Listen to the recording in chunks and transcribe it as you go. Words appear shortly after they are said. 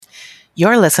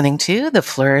You're listening to the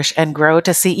Flourish and Grow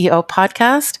to CEO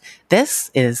podcast. This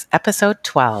is episode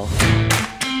 12.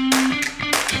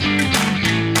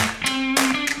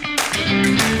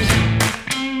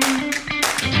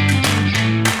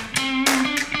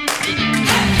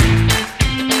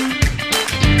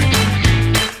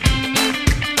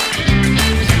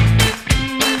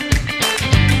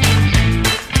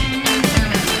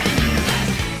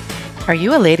 Are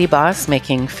you a lady boss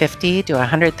making $50,000 to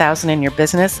 $100,000 in your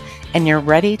business and you're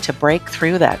ready to break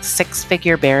through that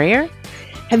six-figure barrier?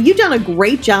 Have you done a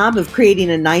great job of creating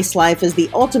a nice life as the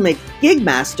ultimate gig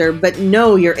master, but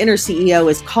know your inner CEO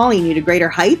is calling you to greater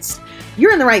heights?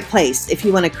 You're in the right place if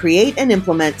you want to create and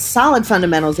implement solid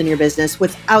fundamentals in your business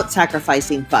without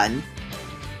sacrificing fun.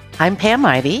 I'm Pam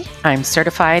Ivy. I'm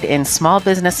certified in small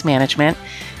business management,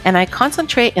 and I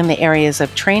concentrate in the areas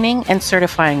of training and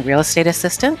certifying real estate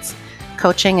assistants,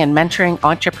 coaching and mentoring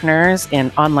entrepreneurs in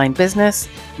online business,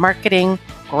 marketing,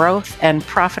 growth, and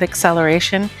profit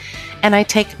acceleration. And I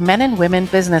take men and women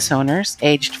business owners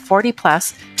aged 40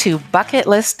 plus to bucket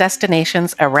list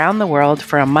destinations around the world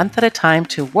for a month at a time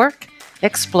to work,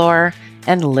 explore,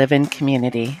 and live in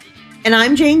community. And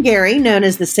I'm Jane Gary, known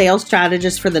as the sales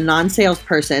strategist for the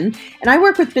non-salesperson. And I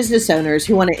work with business owners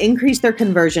who want to increase their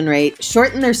conversion rate,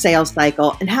 shorten their sales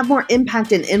cycle, and have more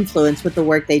impact and influence with the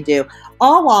work they do,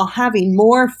 all while having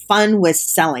more fun with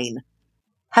selling.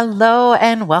 Hello,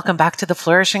 and welcome back to the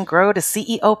Flourish and Grow to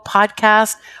CEO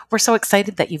podcast. We're so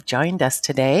excited that you've joined us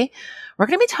today. We're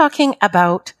going to be talking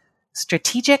about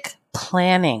strategic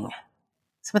planning,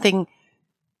 something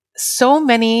so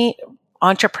many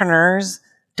entrepreneurs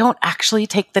don't actually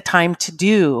take the time to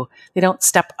do. They don't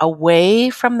step away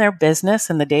from their business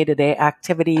and the day-to-day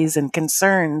activities and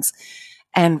concerns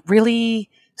and really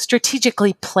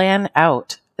strategically plan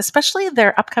out, especially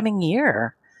their upcoming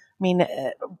year. I mean,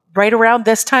 right around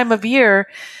this time of year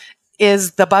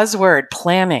is the buzzword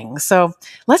planning. So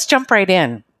let's jump right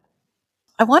in.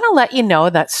 I want to let you know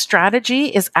that strategy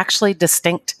is actually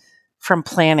distinct from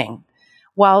planning.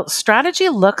 While strategy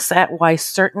looks at why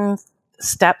certain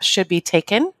steps should be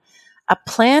taken, a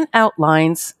plan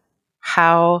outlines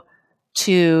how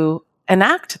to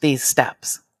enact these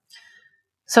steps.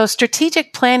 So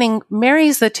strategic planning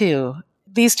marries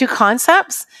these two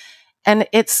concepts, and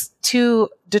it's to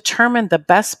determine the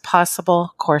best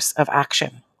possible course of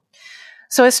action.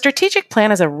 So a strategic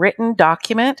plan is a written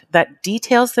document that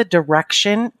details the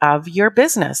direction of your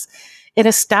business. It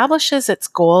establishes its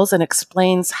goals and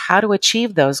explains how to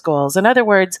achieve those goals. In other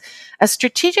words, a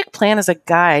strategic plan is a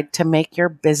guide to make your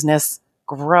business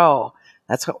grow.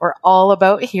 That's what we're all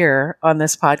about here on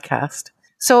this podcast.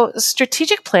 So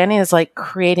strategic planning is like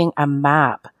creating a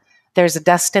map. There's a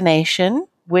destination,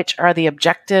 which are the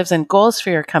objectives and goals for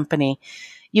your company.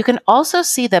 You can also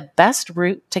see the best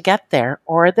route to get there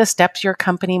or the steps your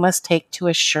company must take to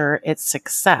assure its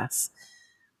success.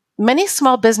 Many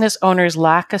small business owners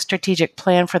lack a strategic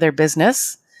plan for their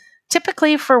business,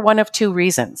 typically for one of two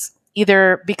reasons.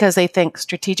 Either because they think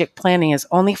strategic planning is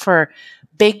only for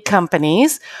big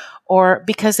companies, or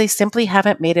because they simply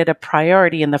haven't made it a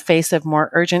priority in the face of more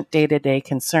urgent day-to-day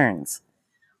concerns.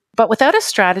 But without a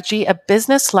strategy, a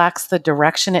business lacks the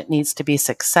direction it needs to be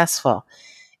successful.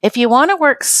 If you want to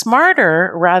work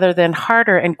smarter rather than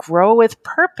harder and grow with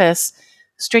purpose,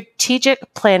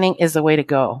 strategic planning is the way to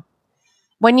go.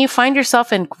 When you find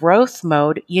yourself in growth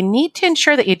mode, you need to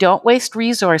ensure that you don't waste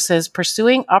resources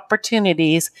pursuing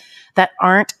opportunities that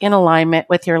aren't in alignment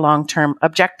with your long-term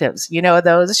objectives. You know,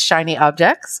 those shiny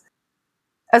objects?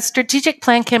 A strategic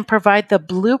plan can provide the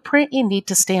blueprint you need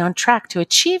to stay on track to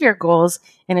achieve your goals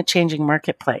in a changing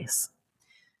marketplace.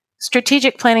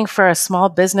 Strategic planning for a small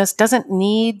business doesn't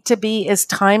need to be as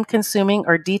time-consuming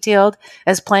or detailed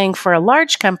as planning for a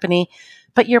large company,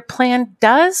 but your plan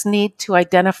does need to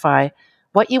identify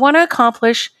what you want to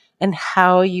accomplish and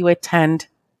how you intend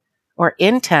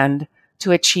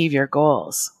to achieve your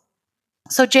goals.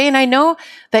 So Jane, I know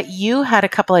that you had a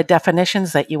couple of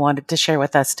definitions that you wanted to share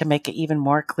with us to make it even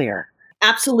more clear.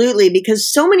 Absolutely, because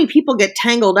so many people get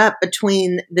tangled up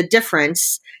between the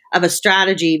difference of a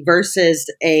strategy versus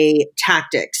a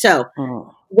tactic. So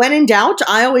when in doubt,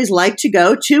 I always like to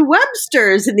go to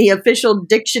Webster's in the official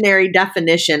dictionary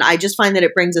definition. I just find that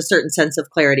it brings a certain sense of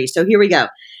clarity. So here we go.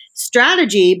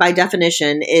 Strategy, by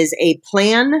definition, is a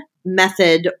plan,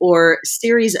 method, or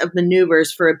series of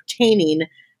maneuvers for obtaining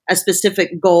a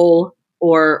specific goal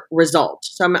or result.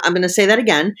 So I'm going to say that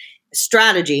again.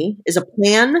 Strategy is a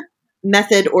plan,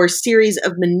 method, or series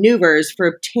of maneuvers for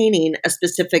obtaining a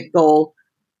specific goal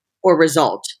or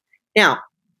result. Now,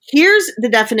 here's the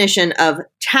definition of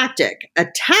tactic. A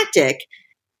tactic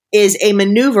is a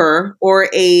maneuver or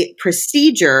a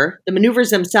procedure, the maneuvers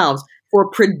themselves, for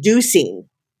producing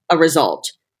a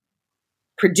result.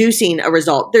 Producing a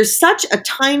result. There's such a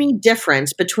tiny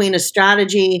difference between a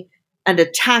strategy and a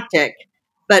tactic,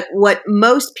 but what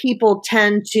most people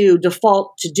tend to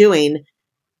default to doing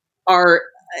are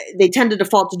they tend to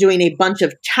default to doing a bunch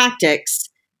of tactics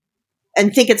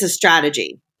and think it's a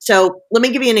strategy. So let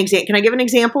me give you an example. Can I give an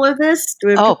example of this?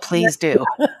 Please do.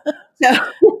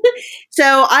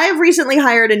 So I have recently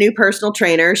hired a new personal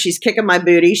trainer. She's kicking my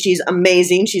booty. She's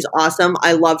amazing. She's awesome.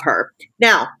 I love her.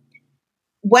 Now,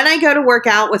 when I go to work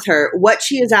out with her, what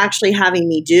she is actually having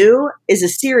me do is a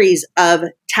series of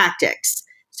tactics.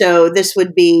 So this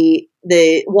would be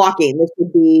the walking. This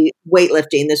would be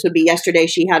weightlifting. This would be yesterday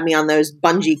she had me on those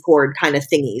bungee cord kind of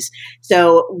thingies.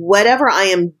 So whatever I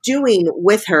am doing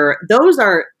with her, those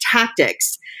are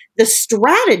tactics. The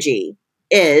strategy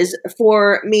is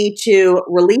for me to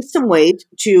release some weight,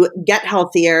 to get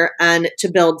healthier, and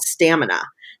to build stamina.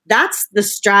 That's the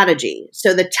strategy.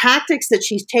 So the tactics that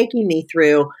she's taking me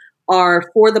through are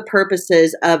for the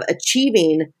purposes of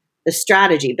achieving the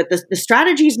strategy. But the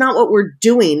strategy is not what we're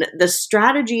doing. The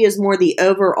strategy is more the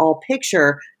overall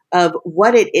picture of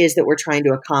what it is that we're trying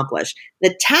to accomplish.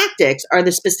 The tactics are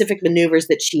the specific maneuvers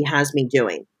that she has me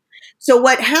doing. So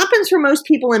what happens for most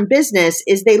people in business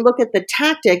is they look at the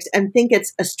tactics and think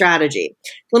it's a strategy.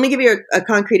 Let me give you a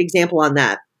concrete example on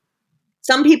that.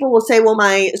 Some people will say, well,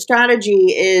 my strategy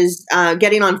is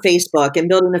getting on Facebook and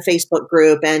building a Facebook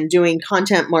group and doing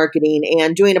content marketing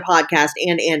and doing a podcast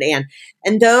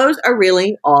and those are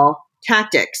really all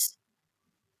tactics.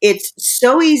 It's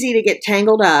so easy to get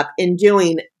tangled up in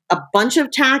doing a bunch of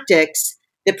tactics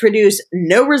that produce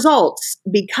no results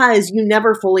because you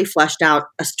never fully fleshed out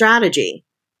a strategy.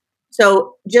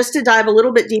 So just to dive a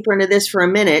little bit deeper into this for a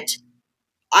minute,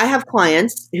 I have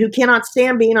clients who cannot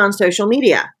stand being on social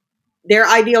media. Their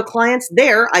ideal clients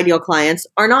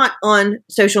are not on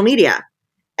social media.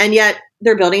 And yet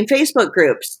they're building Facebook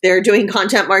groups. They're doing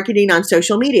content marketing on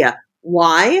social media.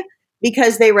 Why?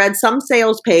 Because they read some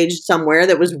sales page somewhere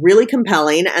that was really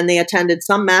compelling and they attended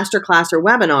some masterclass or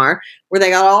webinar where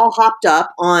they got all hopped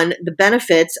up on the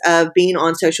benefits of being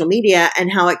on social media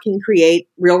and how it can create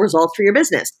real results for your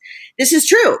business. This is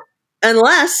true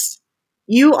unless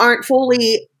you aren't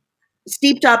fully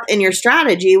steeped up in your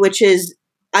strategy, which is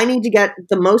I need to get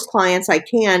the most clients I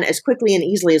can as quickly and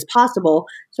easily as possible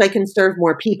so I can serve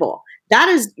more people. That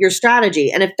is your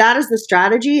strategy. And if that is the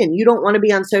strategy and you don't want to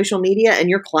be on social media and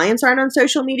your clients aren't on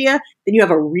social media, then you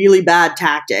have a really bad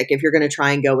tactic if you're going to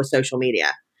try and go with social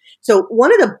media. So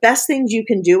one of the best things you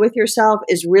can do with yourself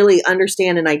is really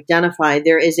understand and identify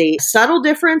there is a subtle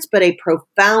difference, but a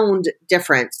profound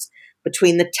difference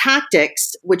between the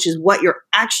tactics, which is what you're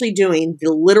actually doing,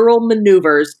 the literal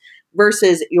maneuvers,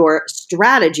 versus your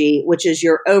strategy, which is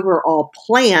your overall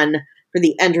plan for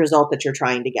the end result that you're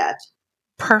trying to get.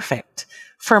 Perfect.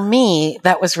 For me,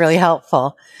 that was really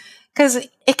helpful because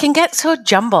it can get so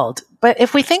jumbled. But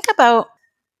if we think about,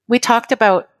 we talked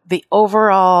about the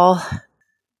overall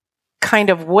kind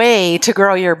of way to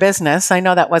grow your business. I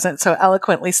know that wasn't so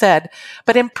eloquently said,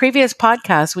 but in previous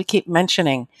podcasts, we keep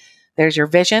mentioning there's your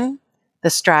vision, the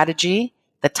strategy,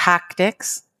 the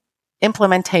tactics,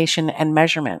 implementation, and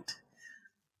measurement.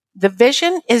 The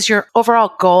vision is your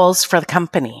overall goals for the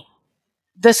company.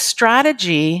 The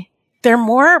strategy, they're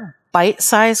more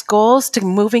bite-sized goals to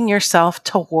moving yourself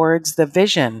towards the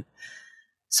vision.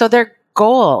 So they're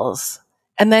goals.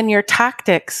 And then your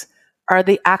tactics are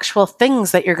the actual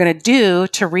things that you're going to do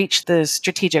to reach the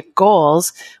strategic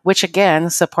goals, which again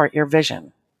support your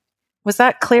vision. Was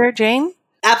that clear, Jane?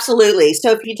 Absolutely.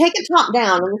 So if you take it top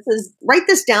down, and write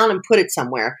this down and put it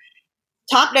somewhere.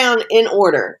 Top down in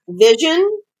order. Vision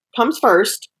comes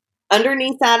first.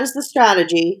 Underneath that is the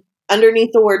strategy. Underneath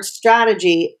the word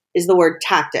strategy is the word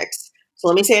tactics. So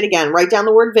let me say it again. Write down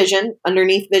the word vision.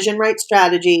 Underneath vision, write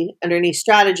strategy. Underneath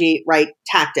strategy, write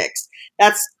tactics.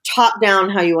 That's top down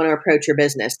how you want to approach your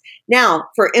business. Now,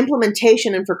 for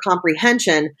implementation and for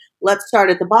comprehension, let's start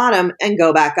at the bottom and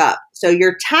go back up. So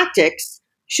your tactics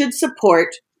should support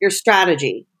your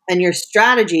strategy, and your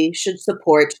strategy should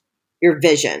support your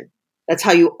vision. That's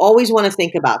how you always want to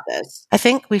think about this. I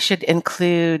think we should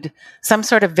include some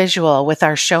sort of visual with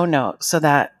our show notes so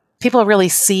that people really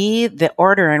see the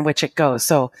order in which it goes.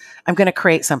 So I'm going to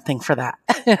create something for that.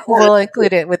 We'll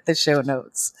include it with the show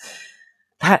notes.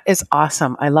 That is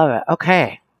awesome. I love it.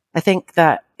 Okay. I think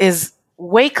that is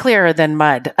way clearer than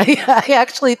mud. I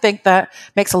actually think that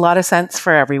makes a lot of sense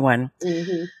for everyone.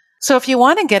 Mm-hmm. So if you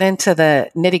want to get into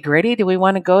the nitty gritty, do we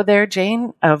want to go there,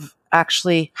 Jane, of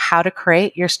actually how to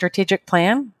create your strategic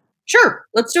plan? Sure.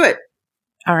 Let's do it.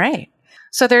 All right.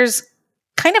 So there's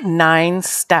kind of 9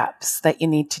 steps that you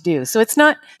need to do. So it's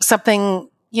not something,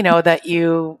 that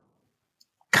you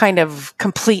kind of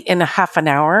complete in a half an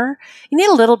hour. You need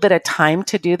a little bit of time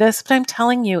to do this, but I'm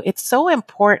telling you, it's so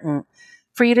important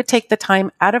for you to take the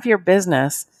time out of your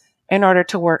business in order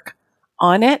to work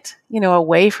on it,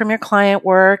 away from your client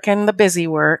work and the busy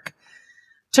work,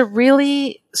 to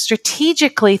really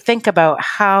strategically think about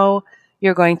how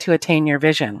you're going to attain your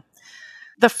vision.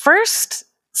 The first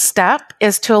step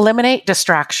is to eliminate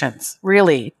distractions.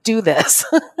 Really, do this.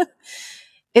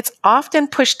 It's often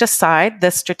pushed aside,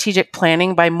 this strategic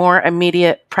planning, by more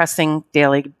immediate, pressing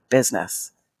daily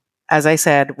business. As I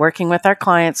said, working with our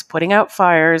clients, putting out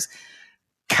fires,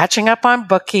 catching up on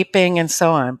bookkeeping, and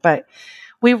so on. But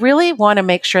we really want to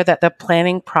make sure that the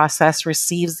planning process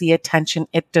receives the attention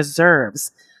it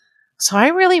deserves. So I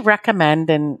really recommend,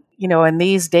 and in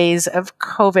these days of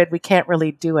COVID, we can't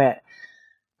really do it.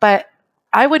 But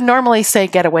I would normally say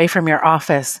get away from your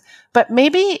office, but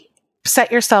maybe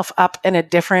set yourself up in a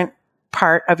different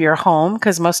part of your home,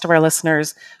 because most of our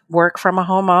listeners work from a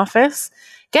home office.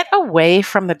 Get away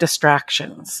from the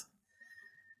distractions.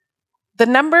 The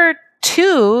number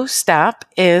 2 step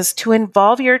is to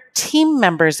involve your team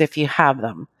members if you have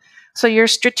them. So your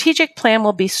strategic plan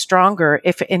will be stronger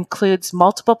if it includes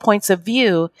multiple points of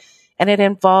view and it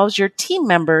involves your team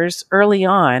members early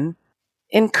on.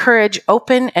 Encourage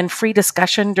open and free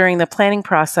discussion during the planning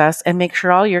process and make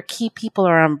sure all your key people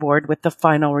are on board with the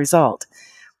final result.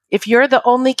 If you're the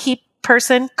only key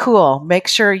person, cool. Make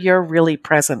sure you're really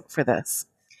present for this.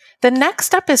 The next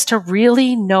step is to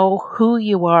really know who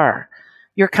you are.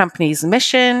 Your company's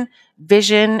mission,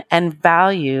 vision, and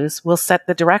values will set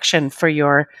the direction for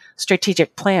your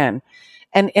strategic plan.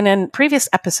 And in a previous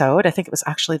episode, I think it was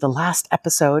actually the last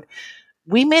episode,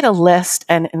 we made a list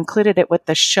and included it with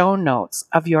the show notes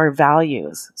of your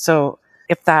values. So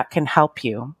if that can help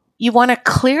you, you want to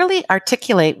clearly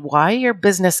articulate why your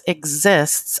business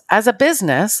exists as a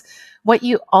business, what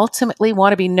you ultimately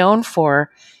want to be known for,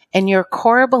 and your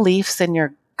core beliefs and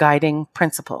your guiding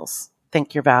principles.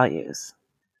 Think your values.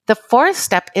 The 4th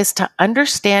step is to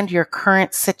understand your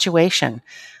current situation.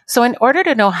 So in order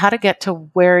to know how to get to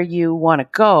where you want to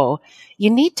go, you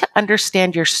need to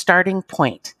understand your starting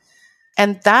point.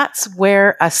 And that's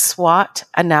where a SWOT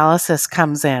analysis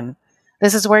comes in.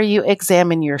 This is where you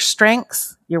examine your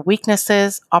strengths, your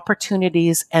weaknesses,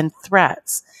 opportunities, and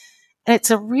threats. And it's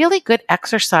a really good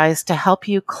exercise to help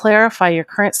you clarify your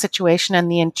current situation and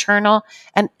the internal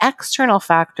and external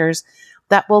factors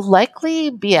that will likely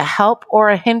be a help or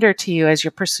a hinder to you as you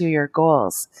pursue your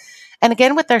goals. And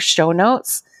again, with our show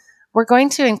notes, we're going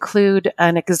to include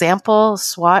an example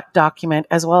SWOT document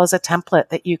as well as a template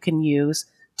that you can use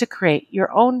to create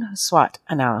your own SWOT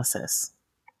analysis.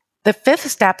 The 5th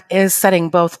step is setting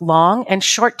both long and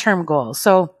short-term goals.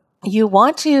 So you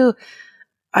want to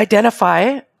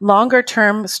identify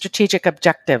longer-term strategic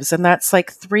objectives, and that's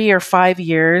like 3 or 5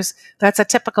 years. That's a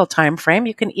typical time frame.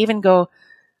 You can even go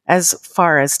as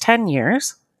far as 10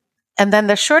 years. And then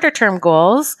the shorter-term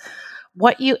goals,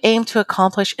 what you aim to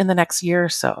accomplish in the next year or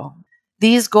so.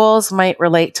 These goals might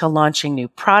relate to launching new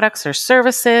products or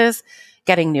services,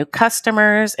 getting new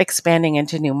customers, expanding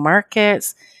into new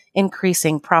markets,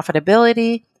 increasing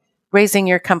profitability, raising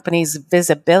your company's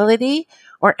visibility,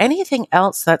 or anything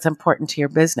else that's important to your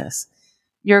business.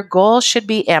 Your goals should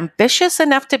be ambitious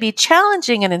enough to be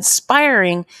challenging and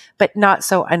inspiring, but not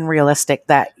so unrealistic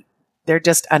that they're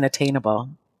just unattainable.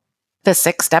 The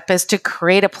 6th step is to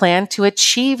create a plan to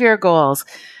achieve your goals.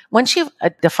 Once you've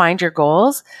defined your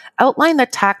goals, outline the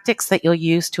tactics that you'll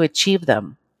use to achieve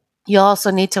them. You'll also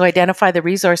need to identify the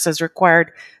resources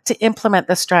required to implement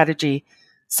the strategy,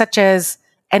 such as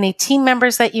any team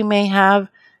members that you may have,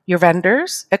 your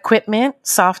vendors, equipment,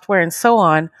 software, and so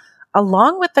on,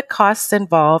 along with the costs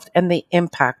involved and the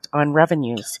impact on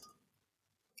revenues.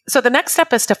 So the next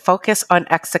step is to focus on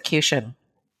execution.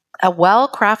 A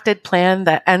well-crafted plan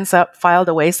that ends up filed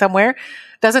away somewhere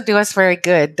doesn't do us very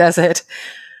good, does it?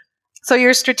 So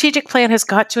your strategic plan has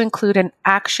got to include an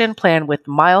action plan with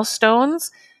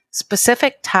milestones,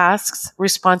 specific tasks,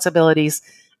 responsibilities,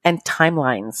 and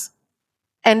timelines.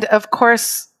 And of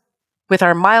course, with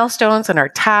our milestones and our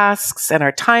tasks and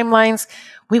our timelines,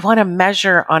 we want to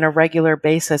measure on a regular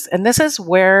basis. And this is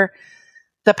where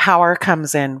the power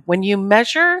comes in. When you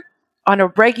measure on a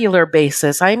regular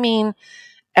basis, I mean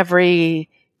every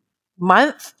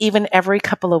month, even every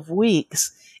couple of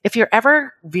weeks, if you're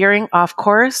ever veering off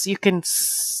course, you can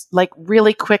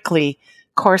really quickly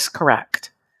course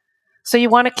correct. So you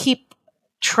want to keep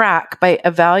track by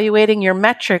evaluating your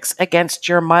metrics against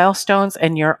your milestones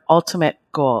and your ultimate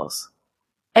goals.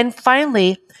 And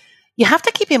finally, You have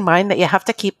to keep in mind that you have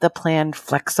to keep the plan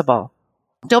flexible.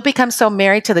 Don't become so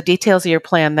married to the details of your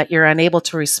plan that you're unable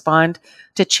to respond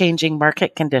to changing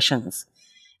market conditions.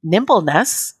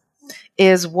 Nimbleness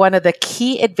is one of the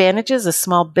key advantages of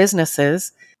small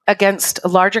businesses against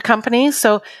larger companies.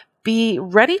 So be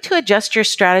ready to adjust your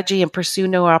strategy and pursue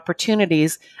new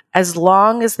opportunities as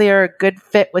long as they are a good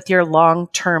fit with your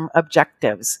long-term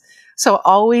objectives. So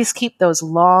always keep those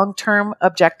long-term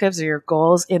objectives or your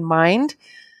goals in mind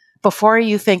before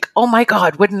you think, oh my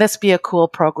God, wouldn't this be a cool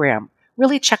program?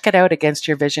 Really check it out against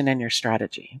your vision and your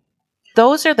strategy.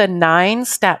 Those are the 9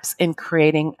 steps in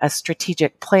creating a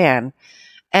strategic plan.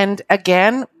 And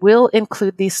again, we'll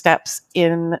include these steps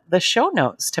in the show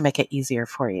notes to make it easier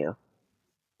for you.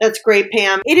 That's great,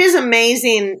 Pam. It is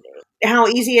amazing how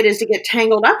easy it is to get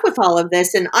tangled up with all of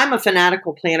this. And I'm a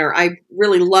fanatical planner. I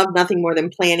really love nothing more than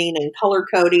planning and color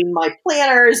coding my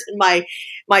planners and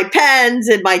my pens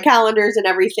and my calendars and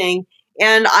everything.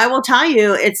 And I will tell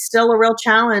you, it's still a real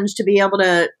challenge to be able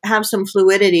to have some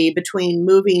fluidity between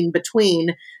moving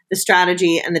between the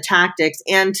strategy and the tactics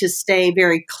and to stay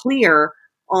very clear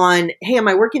on, hey, am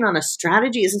I working on a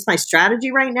strategy? Is this my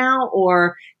strategy right now?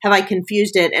 Or have I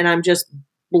confused it and I'm just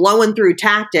blowing through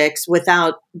tactics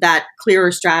without that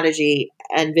clearer strategy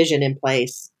and vision in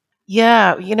place?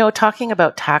 Yeah, talking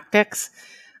about tactics,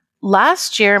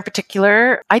 last year in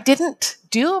particular, I didn't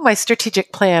do my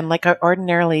strategic plan like I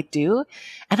ordinarily do.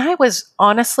 And I was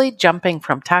honestly jumping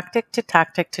from tactic to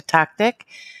tactic to tactic.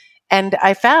 And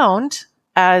I found,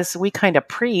 as we kind of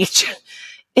preach,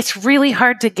 it's really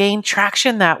hard to gain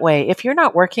traction that way. If you're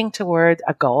not working toward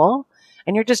a goal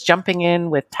and you're just jumping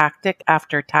in with tactic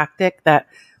after tactic that,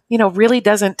 really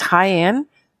doesn't tie in,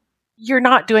 you're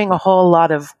not doing a whole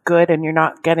lot of good and you're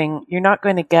not going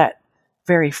to get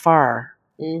very far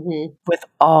with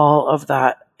all of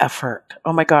that effort.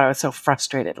 Oh my God, I was so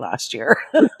frustrated last year.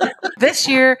 This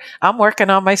year, I'm working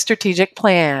on my strategic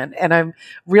plan and I'm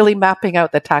really mapping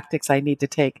out the tactics I need to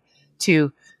take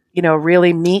to,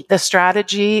 really meet the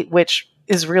strategy, which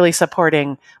is really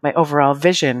supporting my overall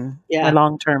vision, my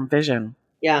long-term vision.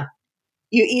 Yeah.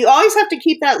 You always have to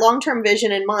keep that long-term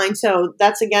vision in mind. So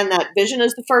that's, again, that vision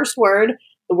is the first word.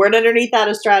 The word underneath that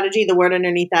is strategy. The word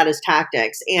underneath that is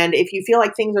tactics. And if you feel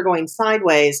like things are going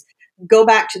sideways, go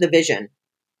back to the vision.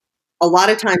 A lot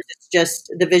of times it's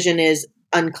just the vision is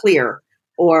unclear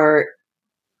or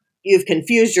you've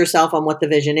confused yourself on what the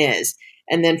vision is.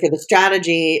 And then for the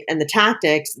strategy and the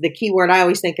tactics, the key word I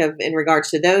always think of in regards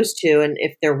to those two, and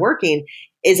if they're working,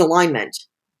 is alignment.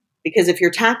 Because if your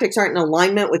tactics aren't in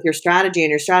alignment with your strategy and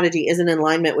your strategy isn't in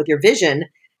alignment with your vision,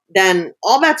 then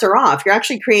all bets are off. You're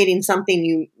actually creating something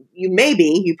you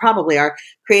probably are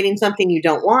creating something you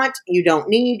don't want, you don't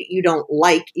need, you don't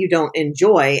like, you don't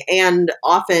enjoy. And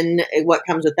often what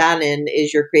comes with that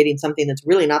is you're creating something that's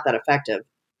really not that effective.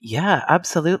 Yeah,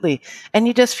 absolutely. And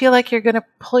you just feel like you're going to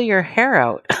pull your hair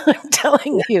out. I'm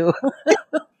telling you.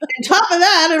 On top of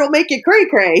that, it'll make you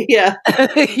cray-cray. Yeah.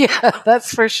 Yeah,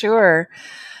 that's for sure.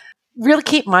 Really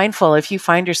keep mindful if you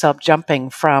find yourself jumping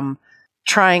from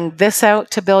trying this out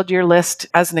to build your list,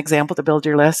 as an example, to build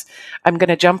your list. I'm going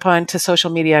to jump onto social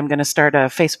media. I'm going to start a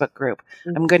Facebook group.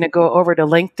 I'm going to go over to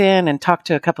LinkedIn and talk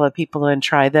to a couple of people and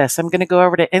try this. I'm going to go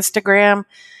over to Instagram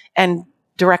and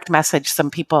direct message some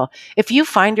people. If you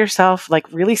find yourself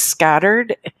like really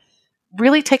scattered,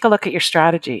 really take a look at your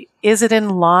strategy. Is it in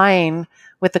line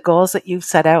with the goals that you've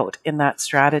set out in that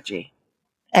strategy?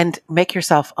 And make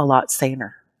yourself a lot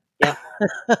saner. Yeah.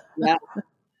 Yeah.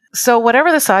 So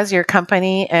whatever the size of your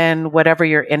company and whatever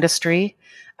your industry,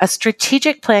 a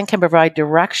strategic plan can provide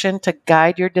direction to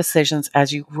guide your decisions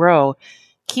as you grow,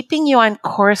 keeping you on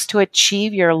course to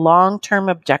achieve your long-term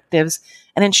objectives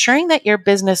and ensuring that your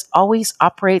business always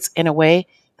operates in a way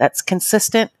that's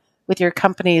consistent with your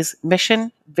company's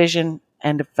mission, vision,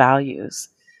 and values.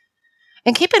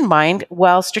 And keep in mind,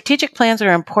 while strategic plans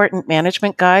are important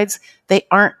management guides, they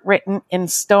aren't written in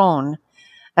stone.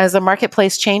 As the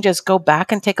marketplace changes, go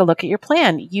back and take a look at your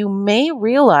plan. You may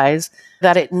realize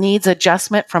that it needs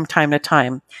adjustment from time to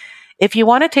time. If you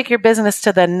want to take your business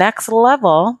to the next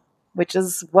level, which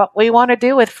is what we want to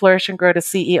do with Flourish and Grow to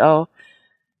CEO,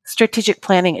 strategic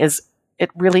planning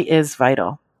really is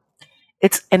vital.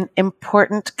 It's an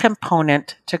important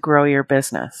component to grow your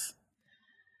business.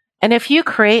 And if you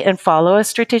create and follow a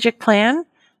strategic plan,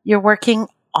 you're working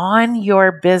on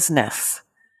your business.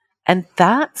 And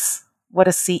that's what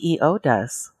a CEO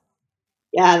does.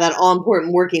 Yeah, that all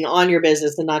important working on your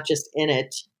business and not just in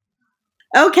it.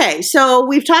 Okay, so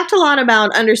we've talked a lot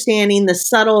about understanding the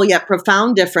subtle yet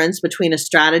profound difference between a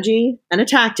strategy and a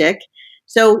tactic.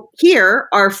 So here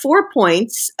are 4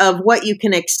 points of what you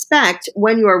can expect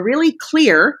when you are really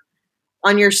clear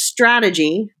on your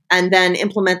strategy and then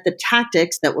implement the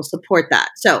tactics that will support that.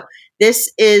 So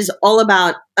this is all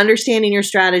about understanding your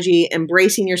strategy,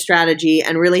 embracing your strategy,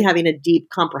 and really having a deep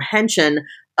comprehension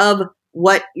of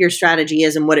what your strategy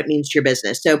is and what it means to your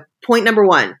business. So point number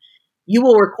 1, you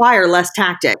will require less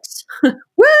tactics. Woo!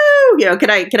 Can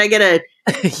I get a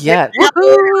yeah.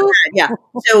 Yeah.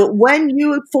 So when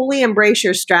you fully embrace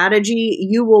your strategy,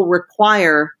 you will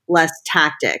require less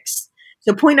tactics.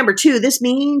 So point number 2, this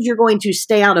means you're going to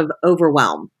stay out of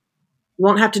overwhelm. You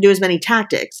won't have to do as many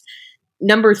tactics.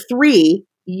 Number 3,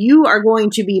 you are going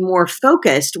to be more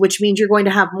focused, which means you're going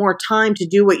to have more time to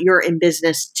do what you're in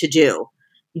business to do.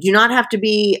 You do not have to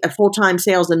be a full-time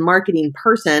sales and marketing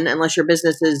person unless your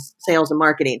business is sales and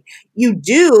marketing. You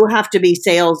do have to be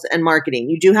sales and marketing.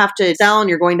 You do have to sell and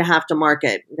you're going to have to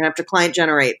market. You're going to have to client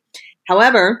generate.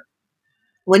 However,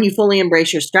 when you fully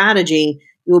embrace your strategy,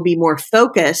 you will be more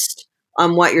focused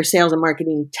on what your sales and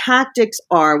marketing tactics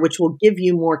are, which will give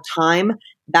you more time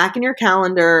back in your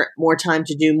calendar, more time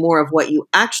to do more of what you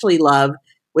actually love,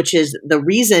 which is the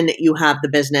reason you have the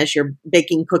business. You're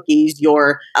baking cookies,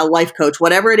 you're a life coach,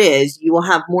 whatever it is, you will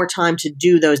have more time to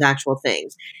do those actual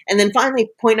things. And then finally,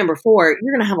 point number 4,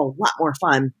 you're going to have a lot more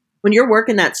fun. When you're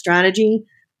working that strategy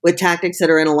with tactics that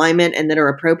are in alignment and that are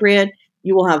appropriate,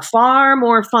 you will have far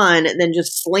more fun than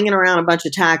just slinging around a bunch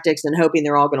of tactics and hoping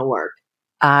they're all going to work.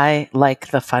 I like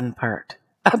the fun part.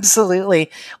 Absolutely.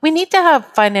 We need to have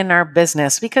fun in our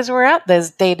business because we're at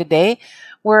this day to day.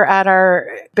 We're at our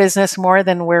business more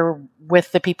than we're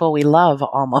with the people we love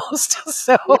almost.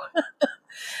 So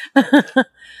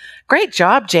great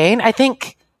job, Jane. I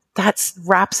think that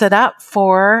wraps it up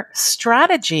for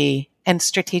strategy and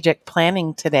strategic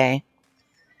planning today.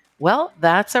 Well,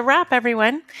 that's a wrap,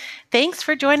 everyone. Thanks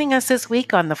for joining us this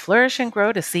week on the Flourish and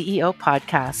Grow to CEO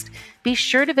podcast. Be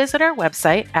sure to visit our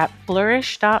website at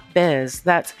flourish.biz.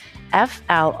 That's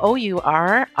FLOURISH.biz,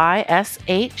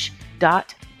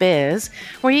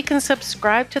 where you can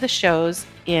subscribe to the shows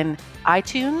in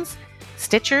iTunes,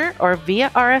 Stitcher, or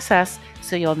via RSS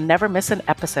so you'll never miss an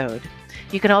episode.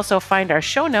 You can also find our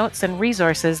show notes and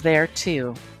resources there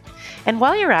too. And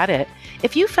while you're at it,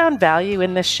 if you found value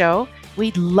in this show,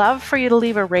 we'd love for you to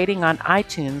leave a rating on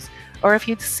iTunes, or if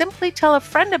you'd simply tell a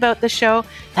friend about the show,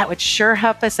 that would sure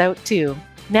help us out too.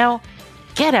 Now,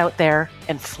 get out there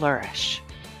and flourish.